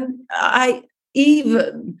like it. And I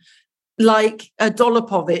even like a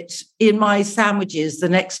dollop of it in my sandwiches the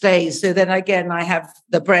next day. So then again, I have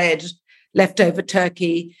the bread, leftover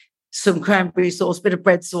turkey, some cranberry sauce, bit of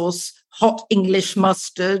bread sauce, hot English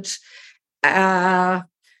mustard,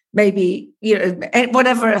 maybe,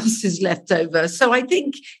 whatever else is left over. So I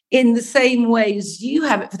think in the same way as you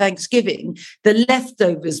have it for Thanksgiving, the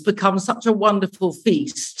leftovers become such a wonderful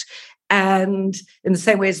feast. And in the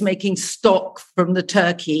same way as making stock from the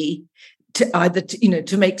turkey, to either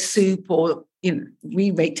to make soup, or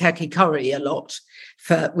we make turkey curry a lot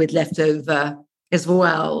with leftover as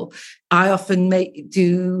well. I often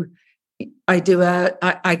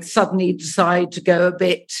I suddenly decide to go a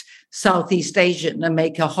bit Southeast Asian and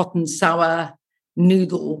make a hot and sour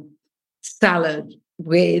noodle salad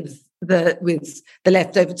with the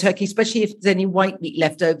leftover turkey, especially if there's any white meat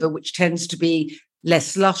left over, which tends to be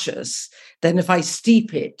less luscious. Then if I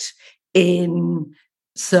steep it in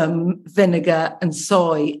some vinegar and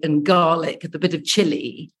soy and garlic and a bit of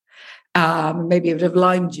chili, maybe a bit of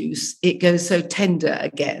lime juice, it goes so tender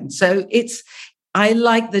again. So I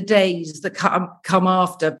like the days that come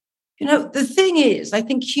after. The thing is, I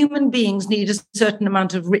think human beings need a certain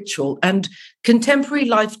amount of ritual, and contemporary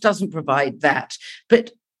life doesn't provide that.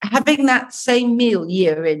 But having that same meal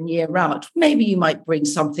year in, year out, maybe you might bring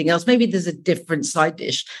something else. Maybe there's a different side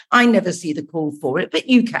dish. I never see the call for it, but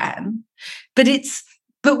you can.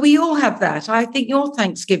 But we all have that. I think your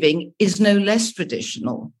Thanksgiving is no less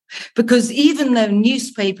traditional, because even though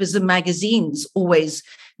newspapers and magazines always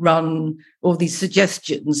run all these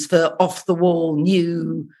suggestions for off-the-wall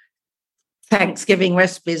new Thanksgiving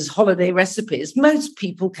recipes, holiday recipes, most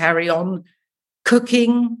people carry on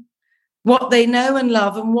cooking what they know and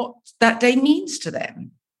love and what that day means to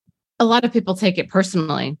them. A lot of people take it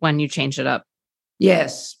personally when you change it up.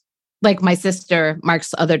 Yes. Like my sister,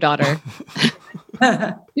 Mark's other daughter.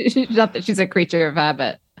 Not that she's a creature of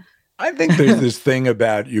habit. I think there's this thing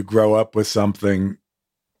about you grow up with something,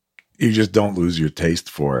 you just don't lose your taste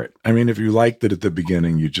for it. I mean, if you liked it at the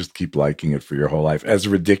beginning, you just keep liking it for your whole life, as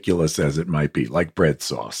ridiculous as it might be, like bread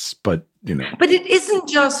sauce. But it isn't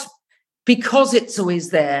just because it's always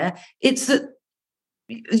there. It's that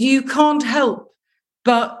you can't help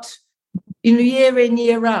but, year in,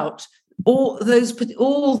 year out, all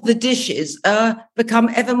the dishes become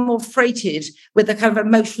ever more freighted with a kind of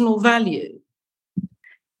emotional value.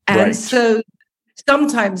 And so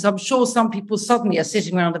sometimes I'm sure some people suddenly are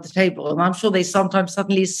sitting around at the table, and I'm sure they sometimes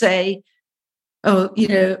suddenly say, oh,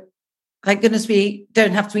 thank goodness we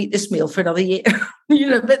don't have to eat this meal for another year.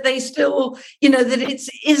 but they still, that it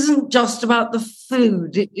isn't just about the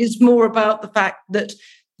food. It is more about the fact that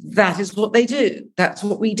that is what they do. That's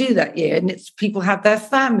what we do that year. And it's people have their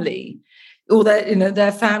family or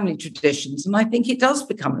their family traditions. And I think it does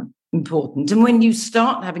become important. And when you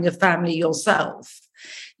start having a family yourself,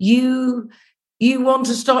 you want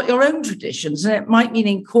to start your own traditions. And it might mean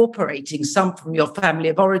incorporating some from your family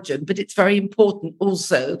of origin, but it's very important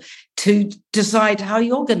also to decide how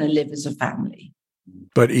you're going to live as a family.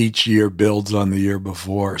 But each year builds on the year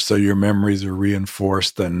before. So your memories are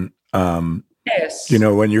reinforced. And, yes.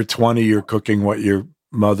 When you're 20, you're cooking what your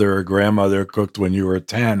mother or grandmother cooked when you were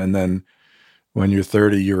 10. And then when you're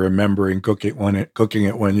 30, you're remembering cooking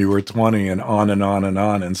it when you were 20, and on and on and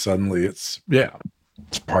on. And suddenly it's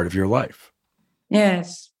part of your life.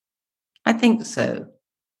 Yes, I think so.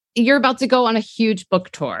 You're about to go on a huge book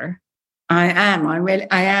tour. I am.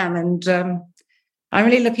 And I'm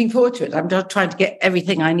really looking forward to it. I'm just trying to get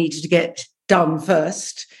everything I needed to get done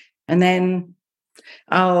first. And then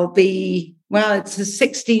I'll be, it's a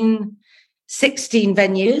 16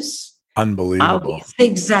 venues. Unbelievable. I'll be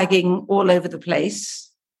zigzagging all over the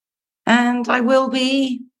place. And I will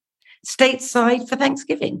be stateside for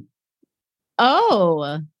Thanksgiving.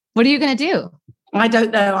 Oh, what are you going to do? I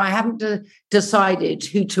don't know. I haven't decided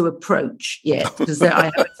who to approach yet, because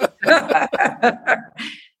I've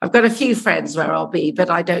got a few friends where I'll be, but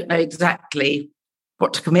I don't know exactly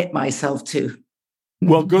what to commit myself to.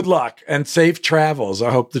 Well, good luck and safe travels.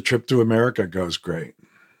 I hope the trip to America goes great.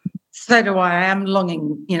 So do I. I'm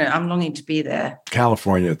longing to be there.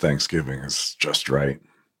 California Thanksgiving is just right.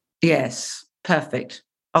 Yes, perfect.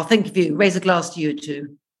 I'll think of you. Raise a glass to you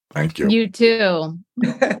too. Thank you. You too.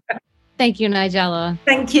 Thank you, Nigella.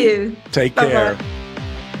 Thank you. Take care.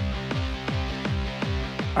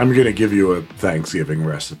 I'm going to give you a Thanksgiving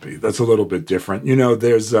recipe that's a little bit different.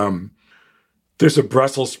 There's a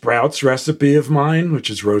Brussels sprouts recipe of mine,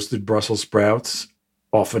 which is roasted Brussels sprouts,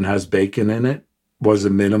 often has bacon in it. Was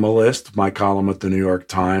a minimalist. My column at the New York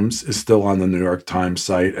Times is still on the New York Times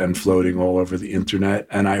site and floating all over the internet.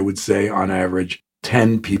 And I would say on average,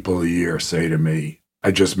 10 people a year say to me,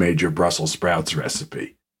 I just made your Brussels sprouts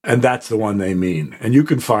recipe. And that's the one they mean. And you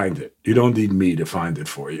can find it. You don't need me to find it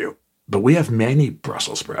for you. But we have many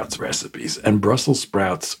Brussels sprouts recipes, and Brussels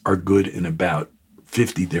sprouts are good in about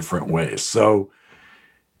 50 different ways. So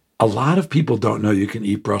a lot of people don't know you can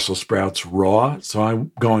eat Brussels sprouts raw. So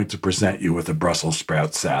I'm going to present you with a Brussels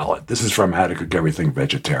sprout salad. This is from How to Cook Everything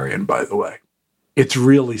Vegetarian, by the way. It's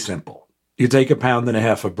really simple. You take 1.5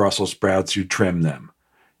 pounds of Brussels sprouts, you trim them.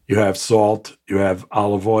 You have salt, you have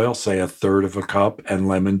olive oil, say 1/3 cup, and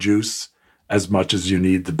lemon juice, as much as you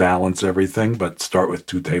need to balance everything, but start with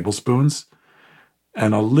 2 tablespoons.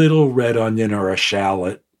 And a little red onion or a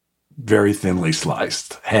shallot, very thinly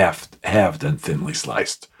sliced, halved and thinly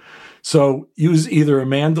sliced. So use either a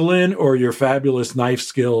mandolin or your fabulous knife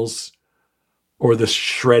skills or the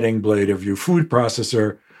shredding blade of your food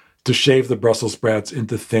processor to shave the Brussels sprouts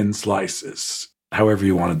into thin slices. However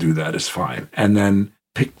you want to do that is fine. And then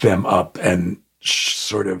pick them up and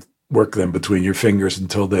sort of work them between your fingers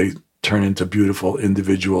until they turn into beautiful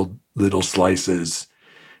individual little slices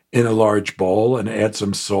in a large bowl, and add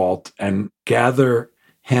some salt and gather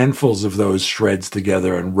handfuls of those shreds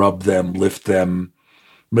together and rub them, lift them,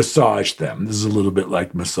 massage them. This is a little bit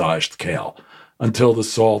like massaged kale until the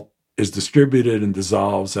salt is distributed and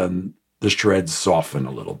dissolves and the shreds soften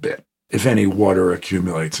a little bit. If any water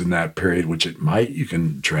accumulates in that period, which it might, you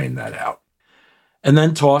can drain that out. And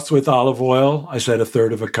then toss with olive oil. I said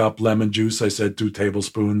 1/3 cup. Lemon juice, I said 2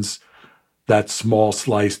 tablespoons. That small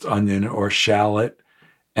sliced onion or shallot,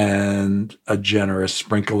 and a generous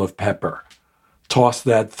sprinkle of pepper. Toss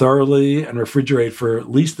that thoroughly and refrigerate for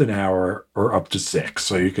at least an hour or up to 6,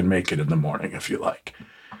 so you can make it in the morning if you like.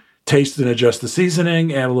 Taste and adjust the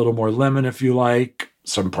seasoning, add a little more lemon if you like.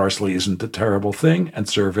 Some parsley isn't a terrible thing, and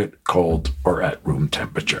serve it cold or at room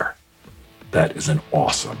temperature. That is an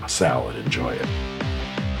awesome salad. Enjoy it.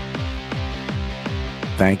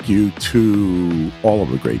 Thank you to all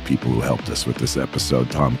of the great people who helped us with this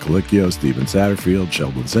episode. Tom Colicchio, Stephen Satterfield,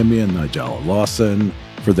 Sheldon Simeon, Nigella Lawson,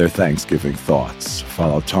 for their Thanksgiving thoughts.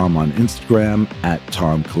 Follow Tom on Instagram at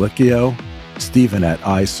Tom Colicchio, Stephen at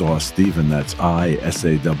ISawStephen, that's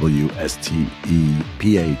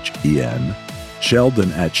ISAWSTEPHEN,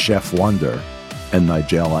 Sheldon at Chef Wonder, and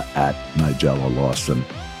Nigella at Nigella Lawson.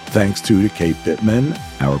 Thanks to Kate Pittman,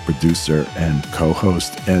 our producer and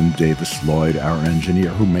co-host, and Davis Lloyd, our engineer,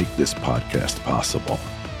 who make this podcast possible.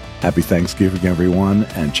 Happy Thanksgiving, everyone,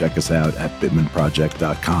 and check us out at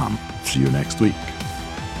BittmanProject.com. See you next week.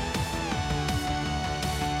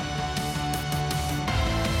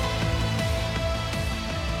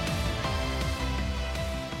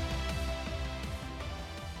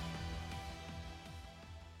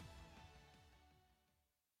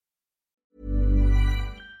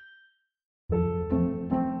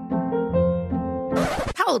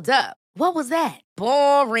 Hold up. What was that?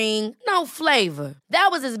 Boring. No flavor.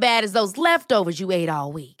 That was as bad as those leftovers you ate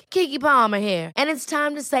all week. Keke Palmer here, and it's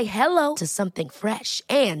time to say hello to something fresh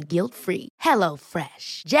and guilt-free. Hello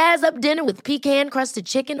Fresh. Jazz up dinner with pecan-crusted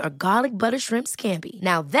chicken or garlic butter shrimp scampi.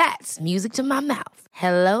 Now that's music to my mouth.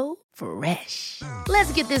 Hello Fresh.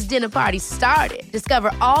 Let's get this dinner party started. Discover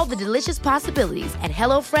all the delicious possibilities at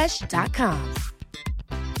hellofresh.com.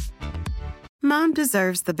 Mom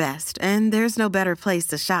deserves the best, and there's no better place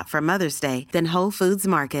to shop for Mother's Day than Whole Foods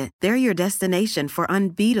Market. They're your destination for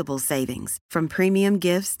unbeatable savings, from premium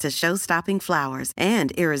gifts to show-stopping flowers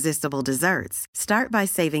and irresistible desserts. Start by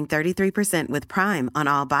saving 33% with Prime on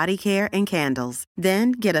all body care and candles.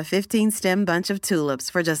 Then get a 15-stem bunch of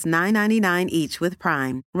tulips for just $9.99 each with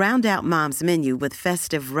Prime. Round out Mom's menu with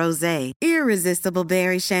festive rosé, irresistible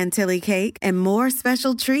berry chantilly cake, and more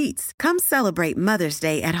special treats. Come celebrate Mother's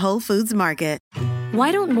Day at Whole Foods Market.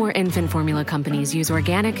 Why don't more infant formula companies use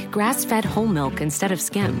organic, grass-fed whole milk instead of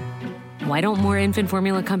skim? Why don't more infant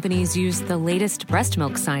formula companies use the latest breast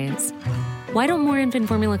milk science? Why don't more infant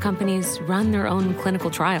formula companies run their own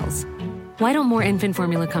clinical trials? Why don't more infant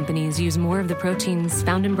formula companies use more of the proteins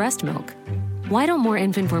found in breast milk? Why don't more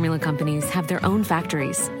infant formula companies have their own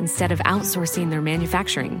factories instead of outsourcing their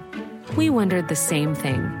manufacturing? We wondered the same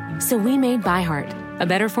thing. So we made ByHeart, a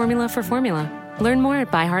better formula for formula. Learn more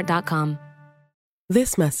at byheart.com.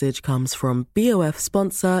 This message comes from BOF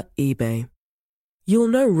sponsor eBay. You'll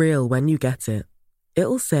know real when you get it.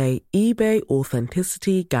 It'll say eBay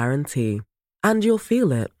Authenticity Guarantee. And you'll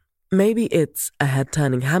feel it. Maybe it's a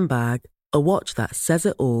head-turning handbag, a watch that says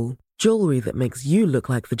it all, jewelry that makes you look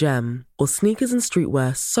like the gem, or sneakers and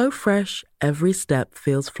streetwear so fresh every step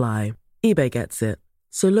feels fly. eBay gets it.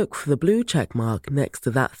 So look for the blue check mark next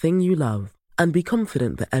to that thing you love. And be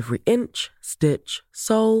confident that every inch, stitch,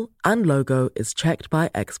 sole, and logo is checked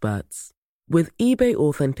by experts. With eBay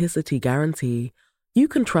Authenticity Guarantee, you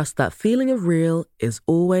can trust that feeling of real is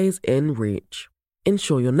always in reach.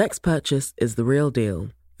 Ensure your next purchase is the real deal.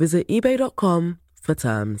 Visit eBay.com for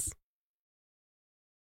terms.